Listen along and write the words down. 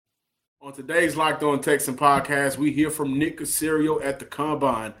On today's Locked On Texans podcast, we hear from Nick Caserio at the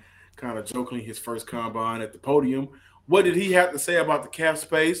Combine, kind of jokingly his first Combine at the podium. What did he have to say about the cap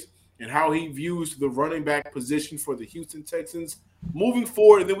space and how he views the running back position for the Houston Texans moving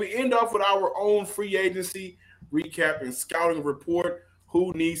forward? And then we end off with our own free agency recap and scouting report,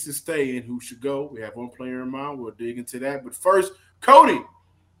 who needs to stay and who should go. We have one player in mind. We'll dig into that. But first, Cody,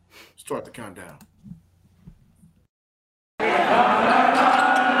 start the countdown.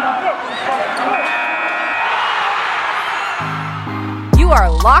 You are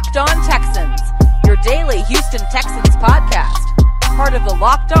Locked On Texans, your daily Houston Texans podcast, part of the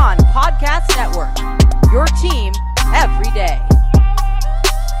Locked On Podcast Network, your team every day.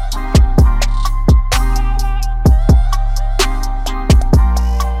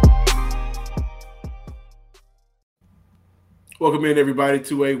 Welcome in, everybody,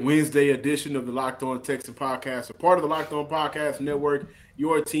 to a Wednesday edition of the Locked On Texans podcast, a part of the Locked On Podcast Network,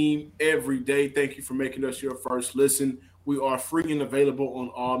 your team every day. Thank you for making us your first listen. We are free and available on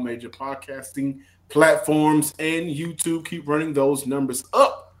all major podcasting platforms and YouTube. Keep running those numbers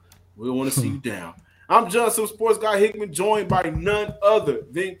up. We want to see you down. I'm Johnson, Sports Guy Hickman, joined by none other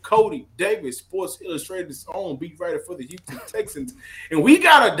than Cody Davis, Sports Illustrated's own beat writer for the Houston Texans. And we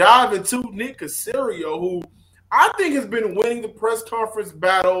got to dive into Nick Caserio, who I think has been winning the press conference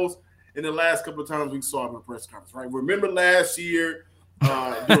battles in the last couple of times we saw him in the press conference, right? Remember last year,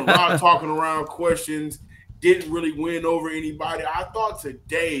 doing a lot of talking around questions, didn't really win over anybody. I thought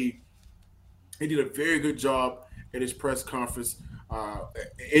today he did a very good job at his press conference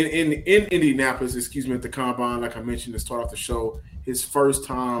in Indianapolis, at the Combine, like I mentioned to start off the show, his first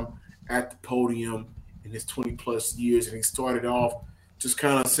time at the podium in his 20-plus years, and he started off just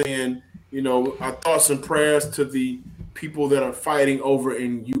kind of saying, our thoughts and prayers to the people that are fighting over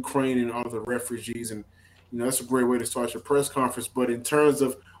in Ukraine and all the refugees. And, that's a great way to start your press conference. But in terms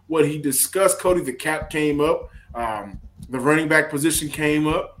of what he discussed, Cody, the cap came up. The running back position came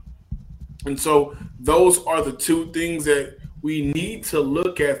up. And so those are the two things that we need to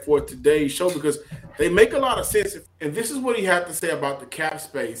look at for today's show because they make a lot of sense. And this is what he had to say about the cap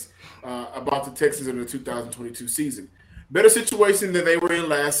space, about the Texans in the 2022 season. Better situation than they were in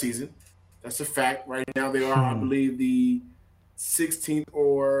last season. That's a fact. Right now they are, I believe, the 16th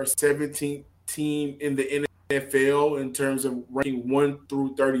or 17th team in the NFL in terms of ranking 1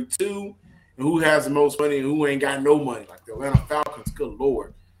 through 32 and who has the most money and who ain't got no money, like the Atlanta Falcons. Good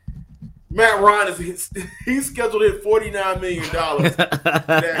Lord. Matt Ryan, he's scheduled to hit $49 million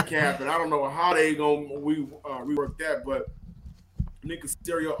that cap, and I don't know how they going to rework that, but Nick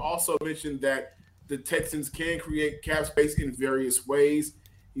Caserio also mentioned that the Texans can create cap space in various ways.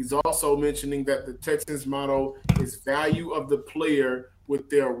 He's also mentioning that the Texans' motto is value of the player with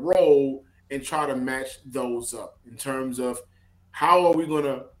their role and try to match those up in terms of how do we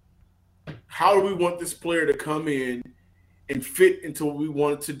want this player to come in and fit into what we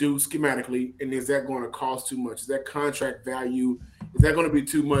want it to do schematically, and is that going to cost too much? Is that contract value? Is that going to be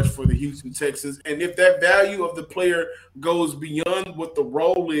too much for the Houston Texans? And if that value of the player goes beyond what the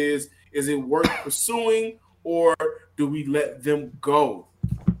role is it worth pursuing, or do we let them go?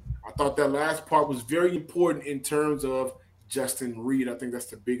 I thought that last part was very important in terms of Justin Reid. I think that's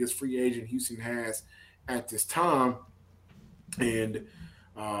the biggest free agent Houston has at this time. And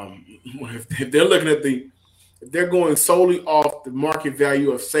if they're looking at if they're going solely off the market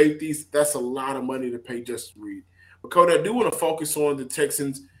value of safeties, that's a lot of money to pay Justin Reid. But, Cody, I do want to focus on the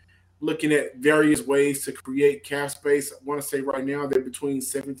Texans looking at various ways to create cap space. I want to say right now they're between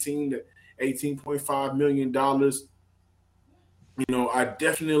 $17 to $18.5 million. I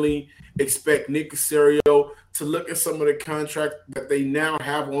definitely expect Nick Caserio to look at some of the contracts that they now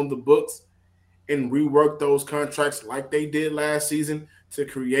have on the books and rework those contracts like they did last season to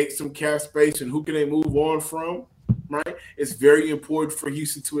create some cap space. And who can they move on from, right? It's very important for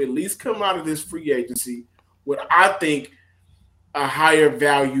Houston to at least come out of this free agency with, I think, a higher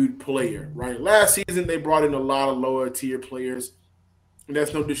valued player, right? Last season, they brought in a lot of lower tier players, and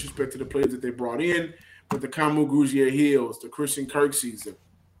that's no disrespect to the players that they brought in, but the Kamu Grugier-Hills, the Christian Kirksey's, the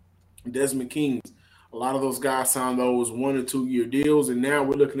Desmond Kings, a lot of those guys signed those 1 or 2 year deals, and now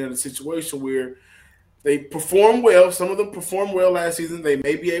we're looking at a situation where they perform well. Some of them performed well last season. They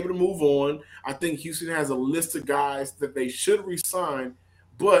may be able to move on. I think Houston has a list of guys that they should re-sign,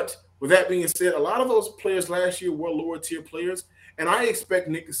 but with that being said, a lot of those players last year were lower tier players, and I expect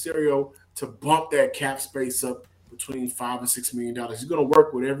Nick Caserio to bump that cap space up between $5 and $6 million. He's going to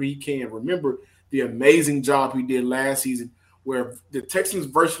work whatever he can. Remember the amazing job he did last season where the Texans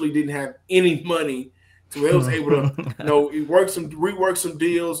virtually didn't have any money, so they was able to rework some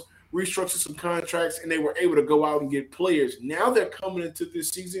deals, restructure some contracts, and they were able to go out and get players. Now they're coming into this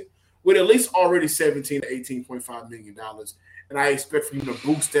season with at least already $17 to $18.5 million. And I expect for them to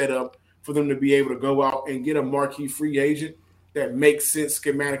boost that up, for them to be able to go out and get a marquee free agent that makes sense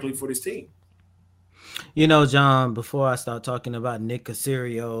schematically for this team. You know, John, before I start talking about Nick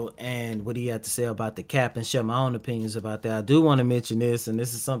Caserio and what he had to say about the cap and share my own opinions about that, I do want to mention this, and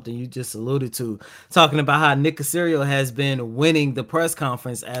this is something you just alluded to, talking about how Nick Caserio has been winning the press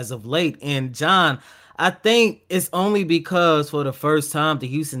conference as of late. And John, I think it's only because for the first time, the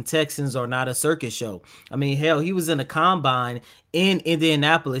Houston Texans are not a circus show. I mean, hell, he was in a combine in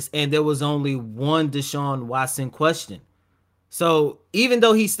Indianapolis, and there was only one Deshaun Watson question. So even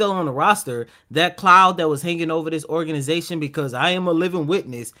though he's still on the roster, that cloud that was hanging over this organization, because I am a living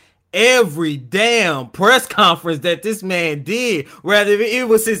witness, every damn press conference that this man did, whether it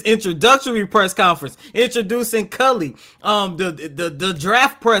was his introductory press conference, introducing Cully, the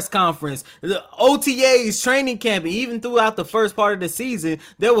draft press conference, the OTAs, training camp, and even throughout the first part of the season,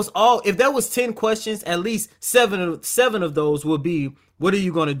 if there was 10 questions, at least seven of those would be, what are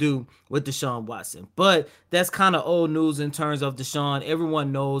you going to do with Deshaun Watson? But that's kind of old news in terms of Deshaun.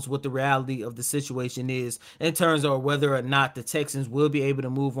 Everyone knows what the reality of the situation is in terms of whether or not the Texans will be able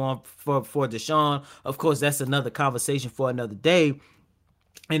to move on for Deshaun. Of course, that's another conversation for another day.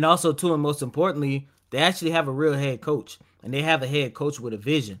 And also, too, and most importantly, they actually have a real head coach. And they have a head coach with a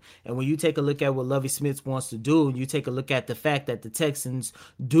vision. And when you take a look at what Lovie Smith wants to do, and you take a look at the fact that the Texans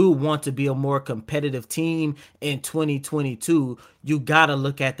do want to be a more competitive team in 2022, you got to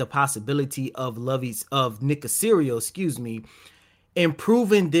look at the possibility of Nick Caserio,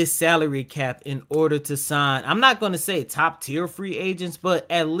 improving this salary cap in order to sign, I'm not going to say top tier free agents, but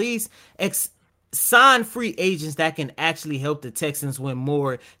at least sign free agents that can actually help the Texans win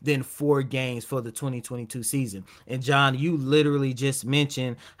more than 4 games for the 2022 season. And John, you literally just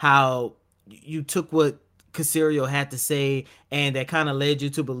mentioned how you took what Caserio had to say, and that kind of led you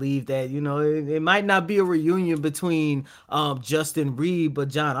to believe that, you know, it might not be a reunion between Justin Reid, but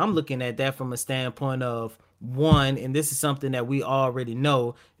John, I'm looking at that from a standpoint of, one, and this is something that we already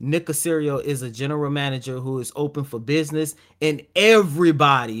know, Nick Caserio is a general manager who is open for business, and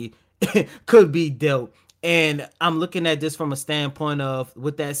everybody could be dealt. And I'm looking at this from a standpoint of,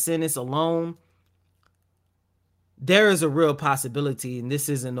 with that sentence alone, there is a real possibility, and this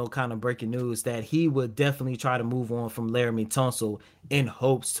isn't no kind of breaking news, that he would definitely try to move on from Laremy Tunsil in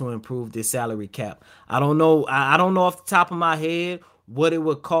hopes to improve this salary cap. I don't know off the top of my head what it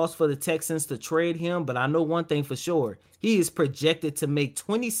would cost for the Texans to trade him, but I know one thing for sure. He is projected to make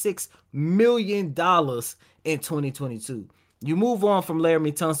 $26 million in 2022. You move on from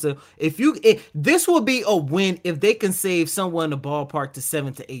Laremy Tunsil. This will be a win if they can save someone in the ballpark to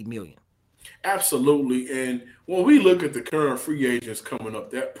 $7 to $8 million. Absolutely. And when we look at the current free agents coming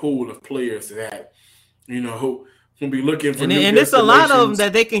up, that pool of players that, you know, will be looking for, and it's a lot of them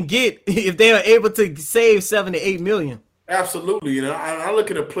that they can get if they are able to save $7 to $8 million. Absolutely. You know, I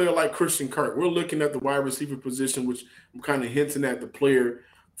look at a player like Christian Kirk. We're looking at the wide receiver position, which I'm kind of hinting at the player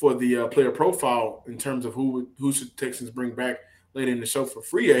for the player profile in terms of who should Texans bring back later in the show for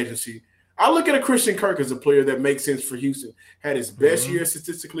free agency. I look at a Christian Kirk as a player that makes sense for Houston. Had his best year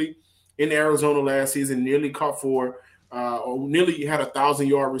statistically in Arizona last season, nearly caught for or nearly had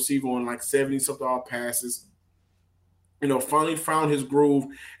 1,000-yard receiver on like 70-something passes. You know, finally found his groove,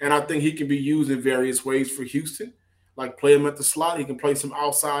 and I think he can be used in various ways for Houston. Like play him at the slot. He can play some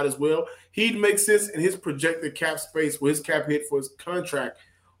outside as well. He'd make sense in his projected cap space with his cap hit for his contract.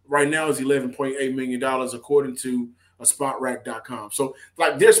 Right now is $11.8 million according to SpotRack.com. So,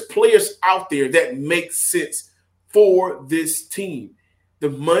 like, there's players out there that make sense for this team. The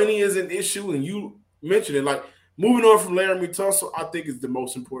money is an issue, and you mentioned it. Like, moving on from Laremy Tunsil, I think is the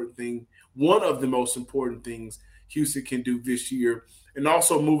most important thing, one of the most important things Houston can do this year. And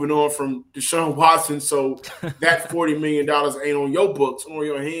also moving on from Deshaun Watson, so that $40 million ain't on your books, on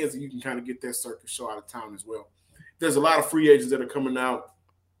your hands, and you can kind of get that circus show out of town as well. There's a lot of free agents that are coming out.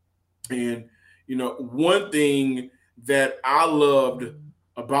 And, you know, one thing that I loved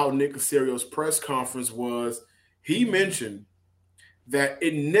about Nick Caserio's press conference was he mentioned that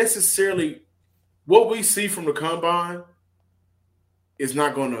it necessarily, what we see from the combine is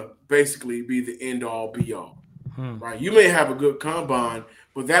not going to basically be the end-all, be-all. Right? You may have a good combine,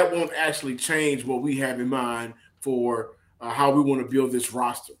 but that won't actually change what we have in mind for how we want to build this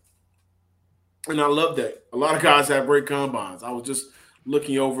roster. And I love that. A lot of guys have great combines. I was just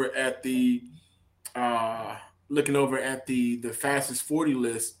looking over at the fastest 40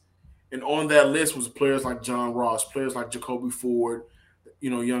 list, and on that list was players like John Ross, players like Jacoby Ford, you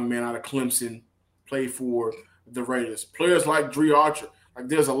know, young man out of Clemson, played for the Raiders, players like Dre Archer. Like,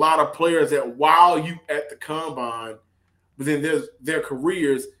 there's a lot of players that while you at the combine, but then there's their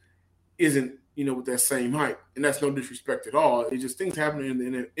careers, isn't, with that same height. And that's no disrespect at all. It's just things happening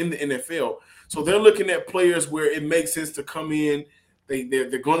in the NFL. So they're looking at players where it makes sense to come in.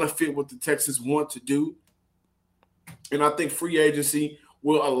 They're going to fit what the Texans want to do. And I think free agency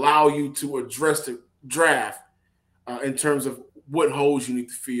will allow you to address the draft in terms of what holes you need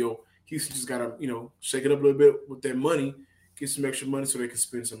to fill. Houston just got to, shake it up a little bit with their money, get some extra money so they can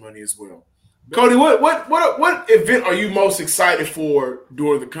spend some money as well. Cody, what event are you most excited for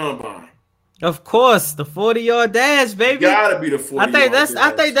during the combine? Of course, the 40-yard dash, baby. Gotta be the 40-yard dash. I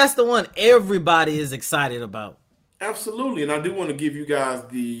think that's the one everybody is excited about. Absolutely, and I do want to give you guys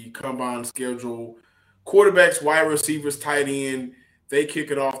the combine schedule. Quarterbacks, wide receivers, tight end, they kick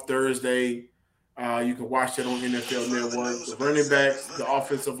it off Thursday. You can watch that on NFL Network. The running backs, the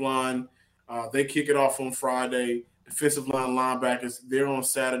offensive line, they kick it off on Friday. Defensive line linebackers, they're on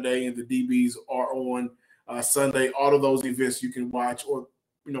Saturday, and the DBs are on Sunday. All of those events you can watch, or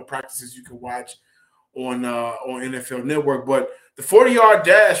practices you can watch on NFL Network. But the 40-yard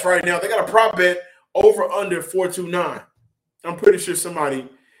dash right now, they got a prop bet over under 429. I'm pretty sure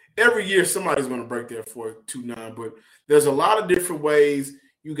every year somebody's going to break that 429. But there's a lot of different ways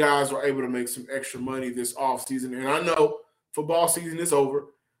you guys are able to make some extra money this offseason. And I know football season is over,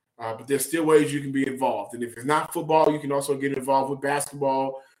 but there's still ways you can be involved. And if it's not football, you can also get involved with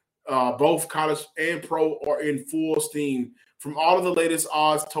basketball. Both college and pro are in full steam. From all of the latest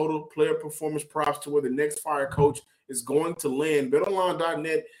odds, total player performance props to where the next fire coach is going to land,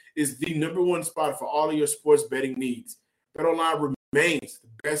 BetOnline.net is the number one spot for all of your sports betting needs. BetOnline remains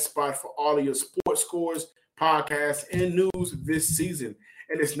the best spot for all of your sports scores, podcasts, and news this season.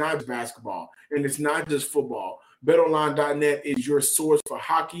 And it's not just basketball, and it's not just football. BetOnline.net is your source for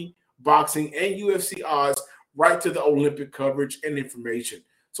hockey, boxing, and UFC odds, right to the Olympic coverage and information.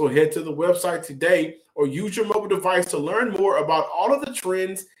 So head to the website today or use your mobile device to learn more about all of the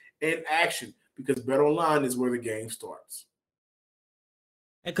trends and action, because BetOnline is where the game starts.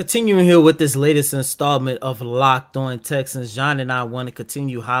 And continuing here with this latest installment of Locked On Texans, John and I want to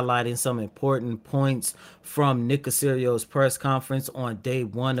continue highlighting some important points from Nick Caserio's press conference on day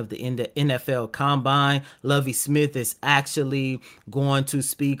one of the NFL Combine. Lovie Smith is actually going to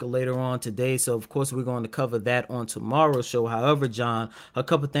speak later on today, so of course we're going to cover that on tomorrow's show. However, John, a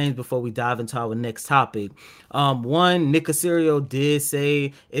couple things before we dive into our next topic. One, Nick Caserio did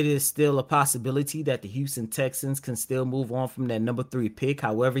say it is still a possibility that the Houston Texans can still move on from that number 3 pick.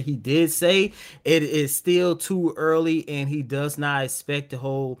 However, he did say it is still too early, and he does not expect to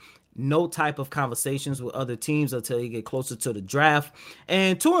hold no type of conversations with other teams until you get closer to the draft.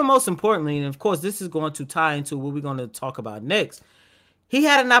 And two, and most importantly, and of course this is going to tie into what we're going to talk about next, he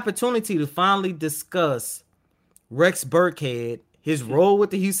had an opportunity to finally discuss Rex Burkhead, his role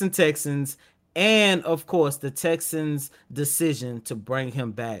with the Houston Texans, and of course the Texans' decision to bring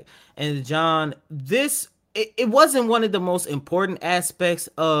him back. And John, it wasn't one of the most important aspects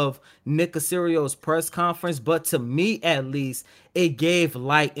of Nick Caserio's press conference, but to me at least, it gave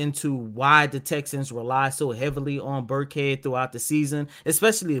light into why the Texans rely so heavily on Burkhead throughout the season,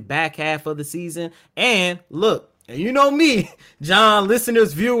 especially the back half of the season. And look, you know me, John,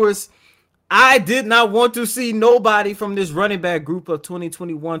 listeners, viewers, I did not want to see nobody from this running back group of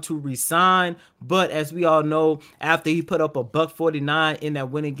 2021 to resign, but as we all know, after he put up a $149 in that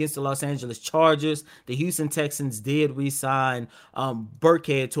win against the Los Angeles Chargers, the Houston Texans did re-sign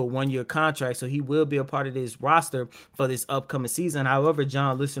Burkhead to a 1-year contract, so he will be a part of this roster for this upcoming season. However,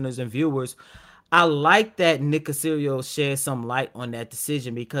 John, listeners and viewers, I like that Nick Caserio shed some light on that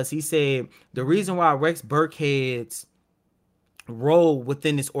decision, because he said the reason why Rex Burkhead's role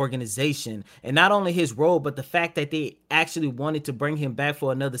within this organization, and not only his role, but the fact that they actually wanted to bring him back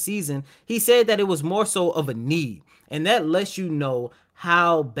for another season, he said that it was more so of a need. And that lets you know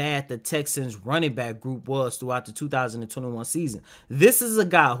how bad the Texans running back group was throughout the 2021 season. This is a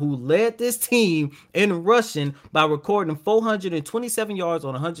guy who led this team in rushing by recording 427 yards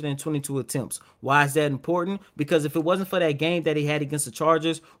on 122 attempts. Why is that important? Because if it wasn't for that game that he had against the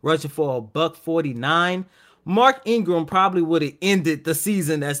Chargers, rushing for $149, Mark Ingram probably would have ended the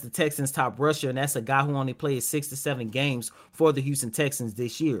season as the Texans' top rusher, and that's a guy who only played 6 to 7 games for the Houston Texans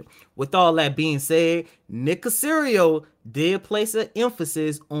this year. With all that being said, Nick Caserio did place an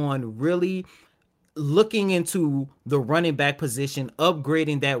emphasis on really looking into the running back position,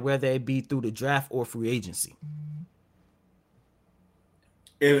 upgrading that, whether it be through the draft or free agency.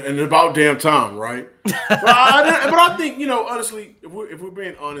 And about damn time, right? but I think, honestly, if we're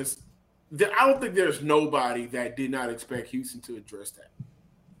being honest, I don't think there's nobody that did not expect Houston to address that,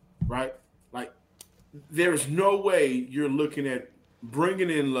 right? Like, there's no way you're looking at bringing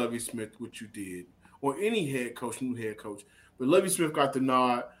in Lovie Smith, which you did, or any head coach, new head coach. But Lovie Smith got the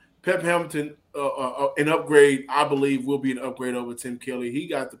nod. Pep Hamilton, an upgrade, I believe, will be an upgrade over Tim Kelly. He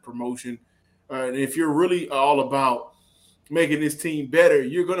got the promotion. And if you're really all about making this team better,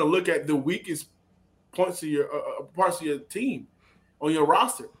 you're going to look at the weakest parts of your team on your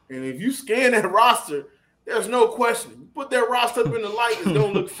roster. And if you scan that roster, there's no question. You put that roster up in the light, it's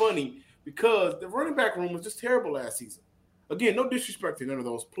going to look funny because the running back room was just terrible last season. Again, no disrespect to none of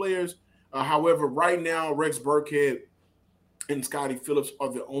those players. However, right now, Rex Burkhead and Scotty Phillips are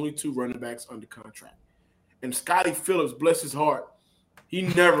the only two running backs under contract. And Scotty Phillips, bless his heart, he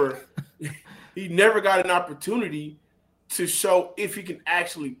never got an opportunity to show if he can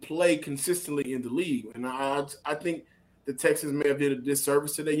actually play consistently in the league. And I think the Texans may have did a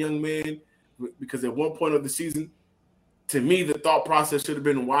disservice to that young man because at one point of the season, to me, the thought process should have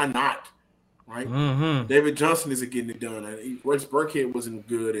been, why not? Right? Mm-hmm. David Johnson isn't getting it done. Rex Burkhead wasn't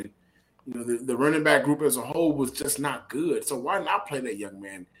good. And the running back group as a whole was just not good. So why not play that young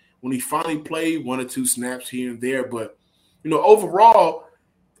man? When he finally played 1 or 2 snaps here and there. But, overall,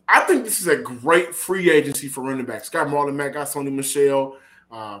 I think this is a great free agency for running backs. Got Marlon Mack, got Sony Michel.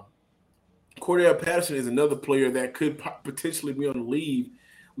 Cordell Patterson is another player that could potentially be on the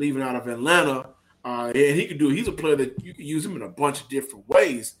leaving out of Atlanta. And he could do it. He's a player that you can use him in a bunch of different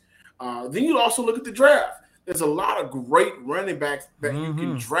ways. Then you also look at the draft. There's a lot of great running backs that you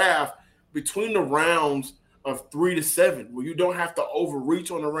can draft between the rounds of 3 to 7, where you don't have to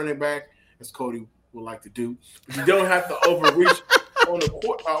overreach on the running back, as Cody would like to do. But you don't have to overreach on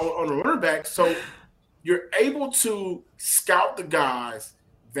the running back. So you're able to scout the guys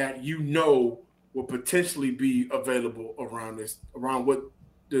that will potentially be available around what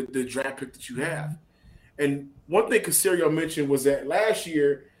the draft pick that you have. And one thing Caserio mentioned was that last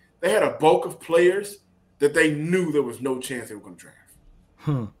year they had a bulk of players that they knew there was no chance they were going to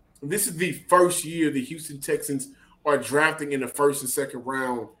draft. This is the first year the Houston Texans are drafting in the first and second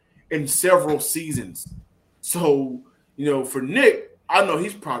round in several seasons. So, for Nick, I know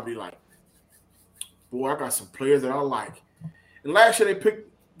he's probably like, boy, I got some players that I like. And last year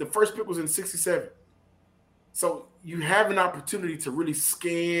the first pick was in 67. So you have an opportunity to really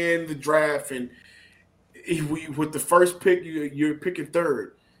scan the draft. And with the first pick, you're picking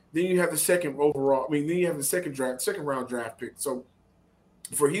third. Then you have the second overall. Then you have the second round draft pick. So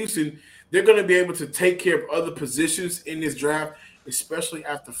for Houston, they're going to be able to take care of other positions in this draft, especially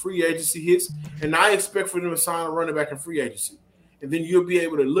after free agency hits. And I expect for them to sign a running back in free agency. And then you'll be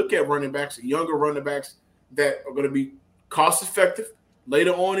able to look at running backs, younger running backs that are going to be cost-effective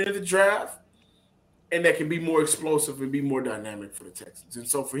later on in the draft and that can be more explosive and be more dynamic for the Texans. And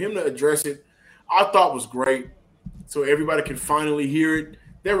so for him to address it, I thought was great so everybody can finally hear it.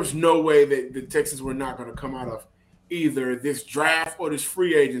 There was no way that the Texans were not going to come out of either this draft or this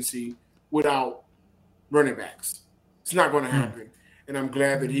free agency without running backs. It's not going to happen. And I'm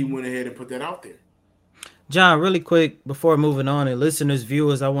glad that he went ahead and put that out there. John, really quick before moving on, and listeners,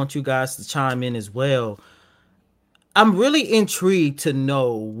 viewers, I want you guys to chime in as well. I'm really intrigued to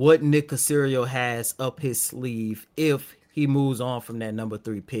know what Nick Caserio has up his sleeve if he moves on from that number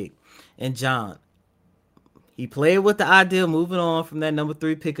 3 pick. And John, he played with the idea of moving on from that number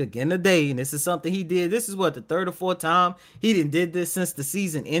 3 pick again today, and this is something he did. This is the 3rd or 4th time he did this since the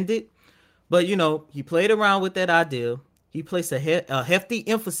season ended. But, he played around with that idea. He placed a hefty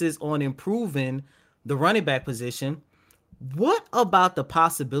emphasis on improving the running back position. What about the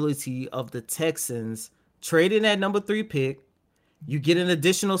possibility of the Texans trading that number 3 pick? You get an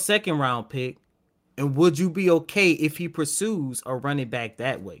additional 2nd round pick. And would you be okay if he pursues a running back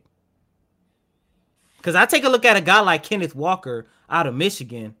that way? Because I take a look at a guy like Kenneth Walker out of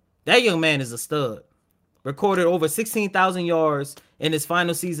Michigan. That young man is a stud. Recorded over 16,000 yards in his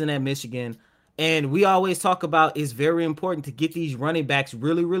final season at Michigan. And we always talk about it's very important to get these running backs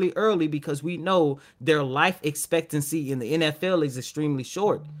really, really early because we know their life expectancy in the NFL is extremely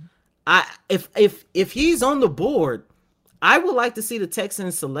short. If he's on the board, I would like to see the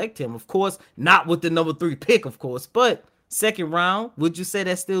Texans select him. Of course, not with the number 3 pick, of course, but 2nd round. Would you say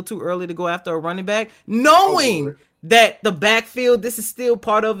that's still too early to go after a running back, knowing that the backfield, this is still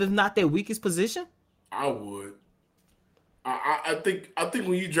part of, if not their weakest position? I would. I think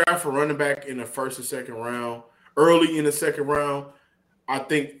when you draft a running back in the 1st or 2nd round, early in the 2nd round, I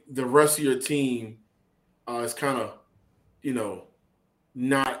think the rest of your team is kind of,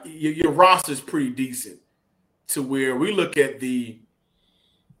 not your roster is pretty decent to where we look at the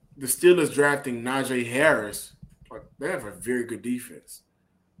Steelers drafting Najee Harris. Like, they have a very good defense.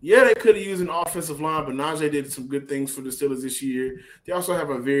 Yeah, they could have used an offensive line, but Najee did some good things for the Steelers this year. They also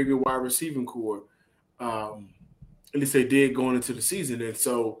have a very good wide receiving core. At least they did going into the season. And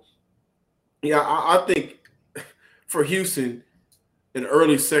so, yeah, I think for Houston, an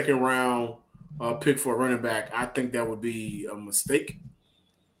early second round pick for a running back, I think that would be a mistake.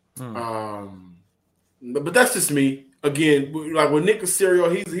 But that's just me. Again, like with Nick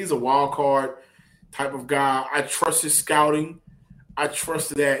Caserio, he's a wild card type of guy. I trust his scouting. I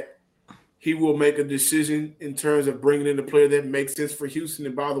trust that he will make a decision in terms of bringing in a player that makes sense for Houston.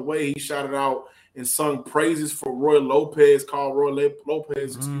 And by the way, he shouted out and sung praises for Roy Lopez, called Roy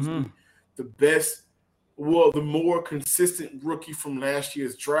Lopez, the best, the more consistent rookie from last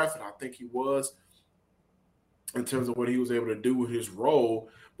year's draft. And I think he was in terms of what he was able to do with his role.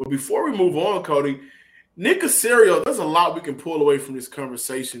 But before we move on, Cody, Nick Caserio, there's a lot we can pull away from this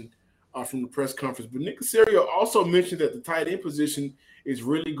conversation from the press conference. But Nick Caserio also mentioned that the tight end position is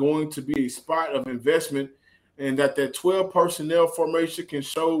really going to be a spot of investment and that 12 personnel formation can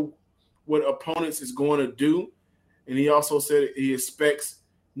show what opponents is going to do. And he also said he expects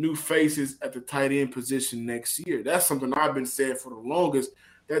new faces at the tight end position next year. That's something I've been saying for the longest.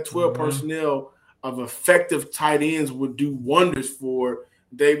 That 12 personnel of effective tight ends would do wonders for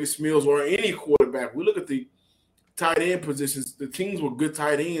Davis Mills or any quarterback. We look at the tight end positions, the teams with good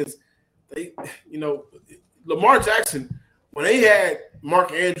tight ends, Lamar Jackson, when they had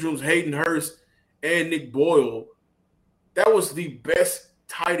Mark Andrews, Hayden Hurst, and Nick Boyle, that was the best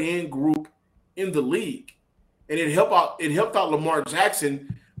tight end group in the league. And it helped out Lamar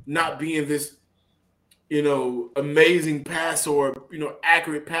Jackson not being this, amazing pass or,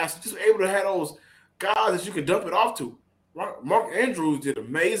 accurate pass. Just able to have those guys that you can dump it off to. Mark Andrews did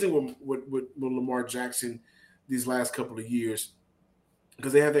amazing with Lamar Jackson these last couple of years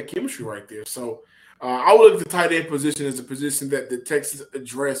because they have that chemistry right there. So I would look at the tight end position as a position that the Texans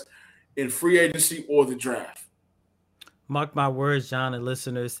address in free agency or the draft. Mark my words, John and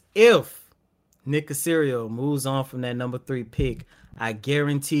listeners. If Nick Caserio moves on from that number 3 pick, I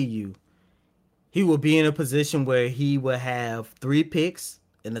guarantee you he will be in a position where he will have 3 picks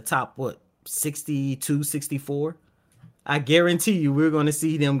in the top, 62, 64. I guarantee you we're going to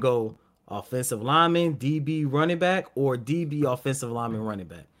see them go offensive lineman, DB running back, or DB offensive lineman running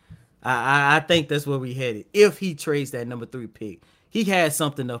back. I think that's where we headed. If he trades that number 3 pick, he has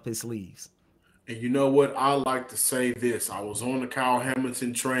something up his sleeves. And you know what? I like to say this. I was on the Kyle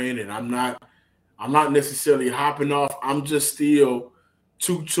Hamilton train, and I'm not necessarily hopping off. I'm just still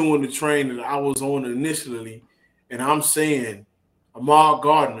chewing the train that I was on initially. And I'm saying Ahmad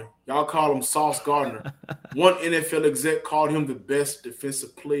Gardner, y'all call him Sauce Gardner. One NFL exec called him the best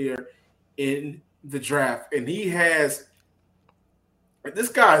defensive player in the draft. And he has – this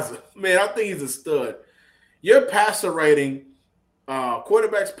guy's – man, I think he's a stud. Your passer rating –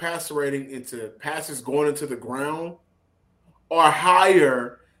 quarterbacks passer rating into passes going into the ground are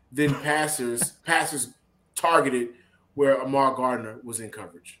higher than passes targeted where Ahmad Gardner was in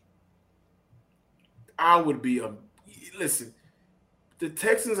coverage. I would be listen, the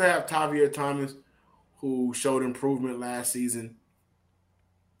Texans have Tavierre Thomas, who showed improvement last season.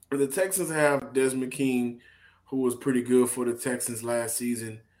 The Texans have Desmond King, who was pretty good for the Texans last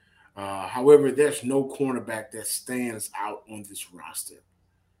season. However, there's no cornerback that stands out on this roster.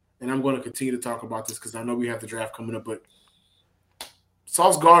 And I'm going to continue to talk about this because I know we have the draft coming up, but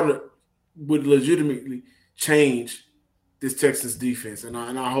Sauce Gardner would legitimately change this Texans defense, and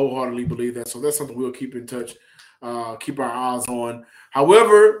I wholeheartedly believe that. So that's something we'll keep in touch, keep our eyes on.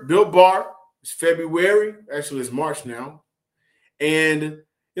 However, Built Bar, it's February. Actually, it's March now. And,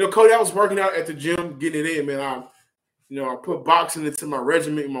 Cody, I was working out at the gym, getting it in, man. I put boxing into my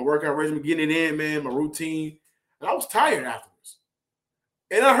regimen, my workout regimen, getting it in, man, my routine. And I was tired afterwards.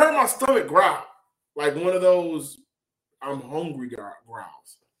 And I heard my stomach growl, like one of those I'm hungry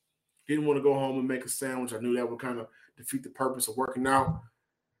growls. Didn't want to go home and make a sandwich. I knew that would kind of defeat the purpose of working out.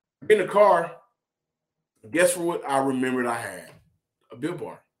 In the car, guess what I remembered I had? A Built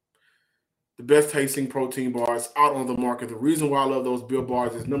Bar. The best tasting protein bars out on the market. The reason why I love those Built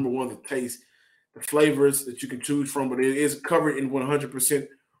Bars is, number one, the taste, the flavors that you can choose from, but it is covered in 100%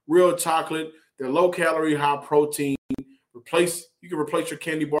 real chocolate. They're low-calorie, high-protein. You can replace your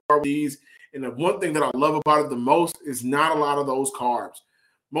candy bar with these. And the one thing that I love about it the most is not a lot of those carbs.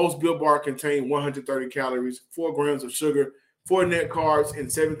 Most Built Bar contain 130 calories, 4 grams of sugar, 4 net carbs,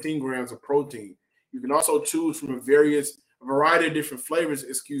 and 17 grams of protein. You can also choose from a variety of different flavors,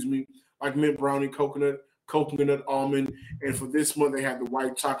 like mint brownie, coconut, almond, and for this month they have the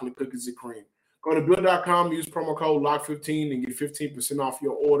white chocolate cookies and cream. Go to Built.com, use promo code LOCK15 and get 15% off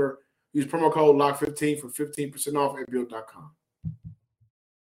your order. Use promo code LOCK15 for 15% off at Built.com.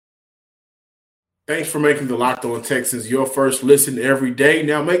 Thanks for making the Locked On Texans your first listen every day.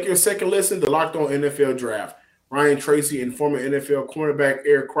 Now make your second listen the Locked On NFL Draft. Ryan Tracy and former NFL cornerback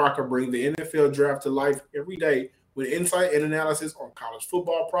Eric Crocker bring the NFL Draft to life every day with insight and analysis on college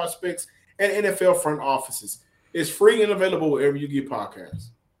football prospects and NFL front offices. It's free and available wherever you get podcasts.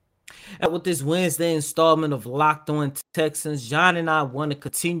 And with this Wednesday installment of Locked On Texans, John and I want to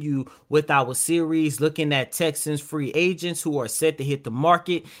continue with our series looking at Texans free agents who are set to hit the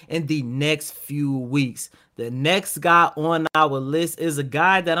market in the next few weeks. The next guy on our list is a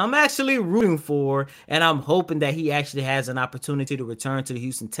guy that I'm actually rooting for, and I'm hoping that he actually has an opportunity to return to the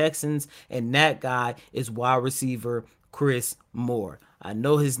Houston Texans, and that guy is wide receiver Chris Moore. I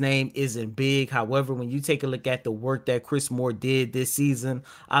know his name isn't big. However, when you take a look at the work that Chris Moore did this season,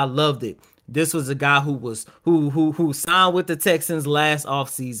 I loved it. This was a guy who signed with the Texans last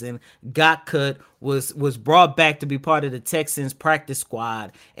offseason, got cut, was brought back to be part of the Texans practice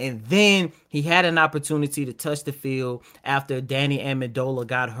squad, and then he had an opportunity to touch the field after Danny Amendola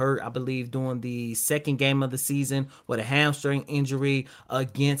got hurt, I believe, during the second game of the season with a hamstring injury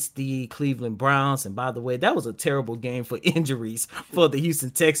against the Cleveland Browns. And by the way, that was a terrible game for injuries for the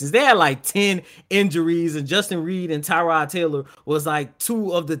Houston Texans. They had like 10 injuries, and Justin Reed and Tyrod Taylor was like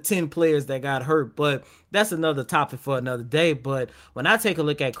 2 of the 10 players that got hurt. But that's another topic for another day. But when I take a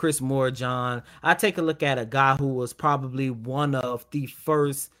look at Chris Moore, John, I take a look at a guy who was probably one of the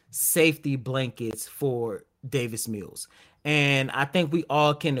first safety blankets for Davis Mills. And I think we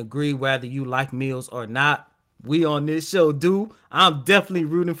all can agree, whether you like Mills or not, we on this show do. I'm definitely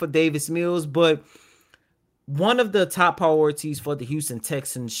rooting for Davis Mills, but one of the top priorities for the Houston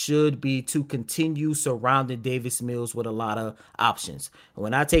Texans should be to continue surrounding Davis Mills with a lot of options.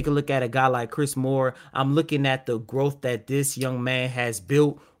 When I take a look at a guy like Chris Moore, I'm looking at the growth that this young man has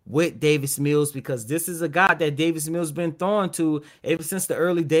built with Davis Mills, because this is a guy that Davis Mills been throwing to ever since the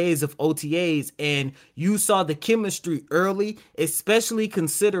early days of OTAs, and you saw the chemistry early, especially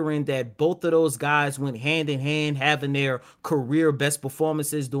considering that both of those guys went hand in hand, having their career best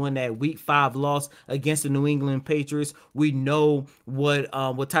performances during that Week 5 loss against the New England Patriots. We know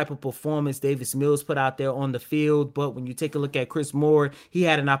what type of performance Davis Mills put out there on the field, but when you take a look at Chris Moore, he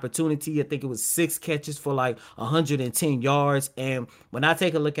had an opportunity. I think it was 6 catches for like 110 yards, and when I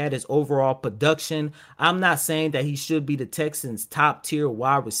take a look at his overall production, I'm not saying that he should be the Texans' top tier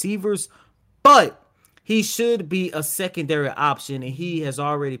wide receivers, but he should be a secondary option, and he has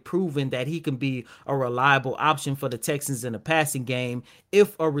already proven that he can be a reliable option for the Texans in the passing game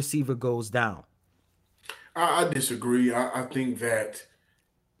if a receiver goes down. I disagree. I think that,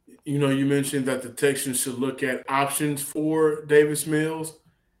 you mentioned that the Texans should look at options for Davis Mills.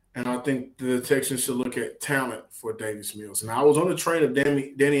 And I think the Texans should look at talent for Davis Mills. And I was on the train of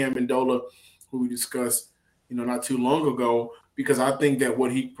Danny Amendola, who we discussed, not too long ago, because I think that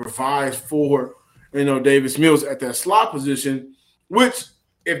what he provides for, Davis Mills at that slot position, which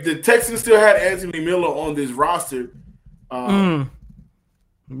if the Texans still had Anthony Miller on this roster, none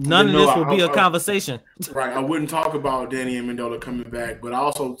of this would be a conversation. Right. I wouldn't talk about Danny Amendola coming back. But I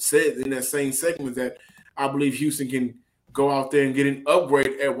also said in that same segment that I believe Houston can go out there and get an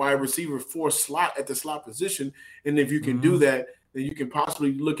upgrade at wide receiver for slot at the slot position. And if you can do that, then you can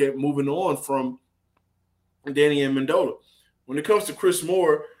possibly look at moving on from Danny Amendola. When it comes to Chris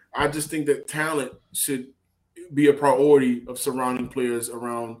Moore, I just think that talent should be a priority of surrounding players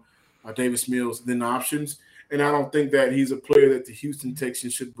around Davis Mills than options. And I don't think that he's a player that the Houston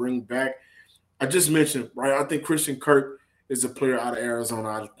Texans should bring back. I just mentioned, right, I think Christian Kirk is a player out of Arizona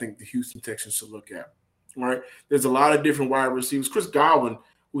I think the Houston Texans should look at. Right, there's a lot of different wide receivers. Chris Godwin,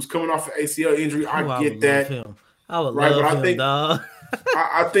 who's coming off an ACL injury, I get that. I would love him, dog.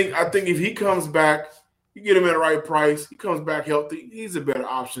 I think if he comes back, you get him at the right price. He comes back healthy. He's a better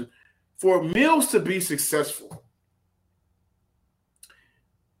option. For Mills to be successful,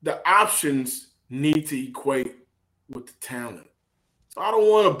 the options need to equate with the talent. So I don't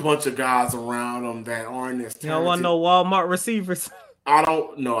want a bunch of guys around him that aren't as talented. You don't want no Walmart receivers. I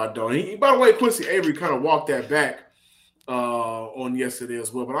don't. By the way, Quincy Avery kind of walked that back on yesterday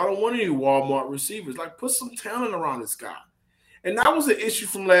as well. But I don't want any Walmart receivers. Like, put some talent around this guy. And that was an issue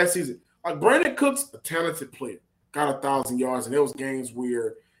from last season. Like, Brandon Cooks, a talented player, got 1,000 yards. And there was games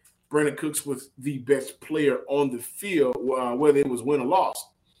where Brandon Cooks was the best player on the field, whether it was win or loss.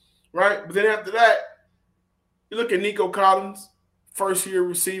 Right? But then after that, you look at Nico Collins, first-year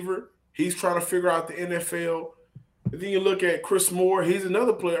receiver. He's trying to figure out the NFL. And then you look at Chris Moore. He's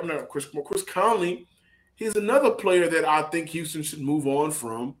another player. I'm not Chris Moore. Chris Conley. He's another player that I think Houston should move on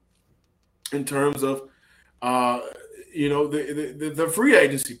from in terms of, the free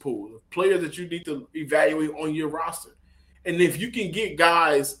agency pool, the player that you need to evaluate on your roster. And if you can get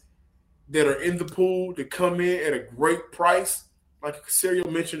guys that are in the pool to come in at a great price, like Caserio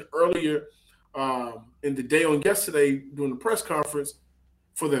mentioned earlier in the day on yesterday during the press conference,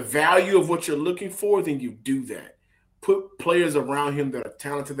 for the value of what you're looking for, then you do that. put players around him that are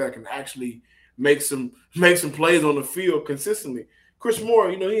talented, that can actually make some plays on the field consistently. Chris Moore,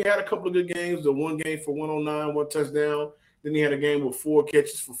 he had a couple of good games. The one game for 109, 1 touchdown. Then he had a game with 4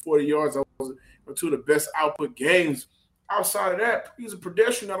 catches for 40 yards. That was 2 of the best output games. Outside of that, he's a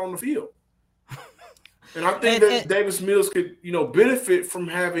pedestrian out on the field. And I think that Davis Mills could, benefit from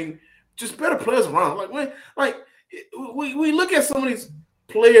having just better players around. We look at some of these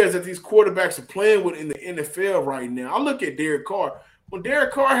players that these quarterbacks are playing with in the NFL right now. I look at Derek Carr. When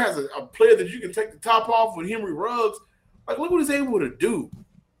Derek Carr has a player that you can take the top off with Henry Ruggs, look what he's able to do.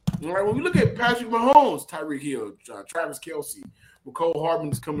 All right, when we look at Patrick Mahomes, Tyreek Hill, Travis Kelce, Mecole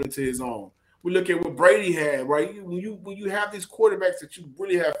Hardman is coming into his own. We look at what Brady had, right? When you have these quarterbacks that you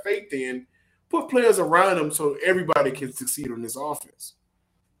really have faith in, put players around them so everybody can succeed on this offense.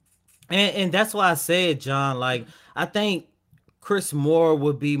 And that's why I said, John, I think Chris Moore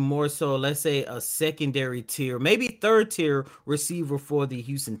would be more so, let's say, a secondary tier, maybe third tier receiver for the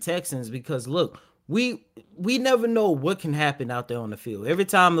Houston Texans, because look, we never know what can happen out there on the field. Every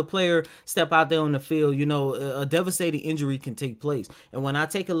time the player step out there on the field, a devastating injury can take place. And when I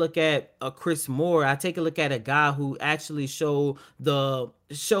take a look at Chris Moore, I take a look at a guy who actually showcase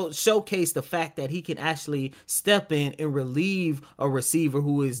the fact that he can actually step in and relieve a receiver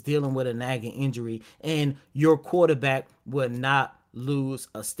who is dealing with a nagging injury, and your quarterback would not lose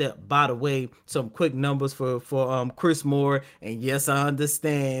a step. By the way, some quick numbers for Chris Moore, and yes, I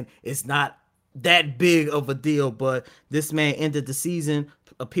understand it's not that big of a deal, but this man ended the season,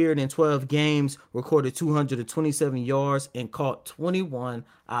 appeared in 12 games, recorded 227 yards, and caught 21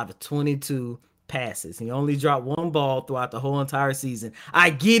 out of 22 passes. He only dropped 1 ball throughout the whole entire season. I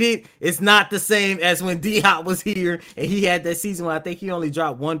get it. It's not the same as when D-Hop was here and he had that season where I think he only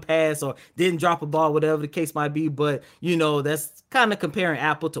dropped 1 pass or didn't drop a ball, whatever the case might be. But, that's kind of comparing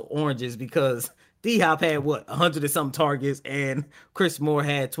apple to oranges, because D-Hop had 100 and something targets, and Chris Moore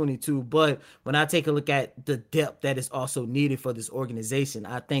had 22. But when I take a look at the depth that is also needed for this organization,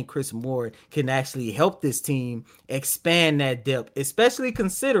 I think Chris Moore can actually help this team expand that depth, especially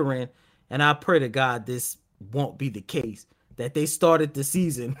considering, and I pray to God this won't be the case, that they started the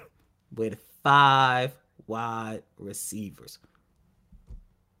season with 5 wide receivers.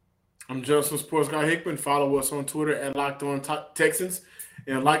 I'm Justin Sports Guy Hickman. Follow us on Twitter at Locked On Texans.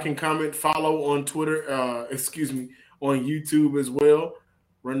 And like and comment, follow on Twitter, on YouTube as well.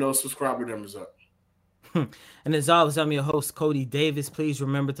 Run those subscriber numbers up. And as always, I'm your host, Cody Davis. Please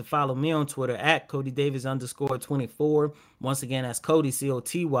remember to follow me on Twitter at CodyDavis_24. Once again, that's Cody,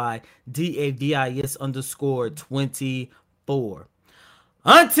 CotyDavis_24.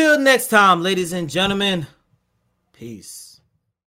 Until next time, ladies and gentlemen, peace.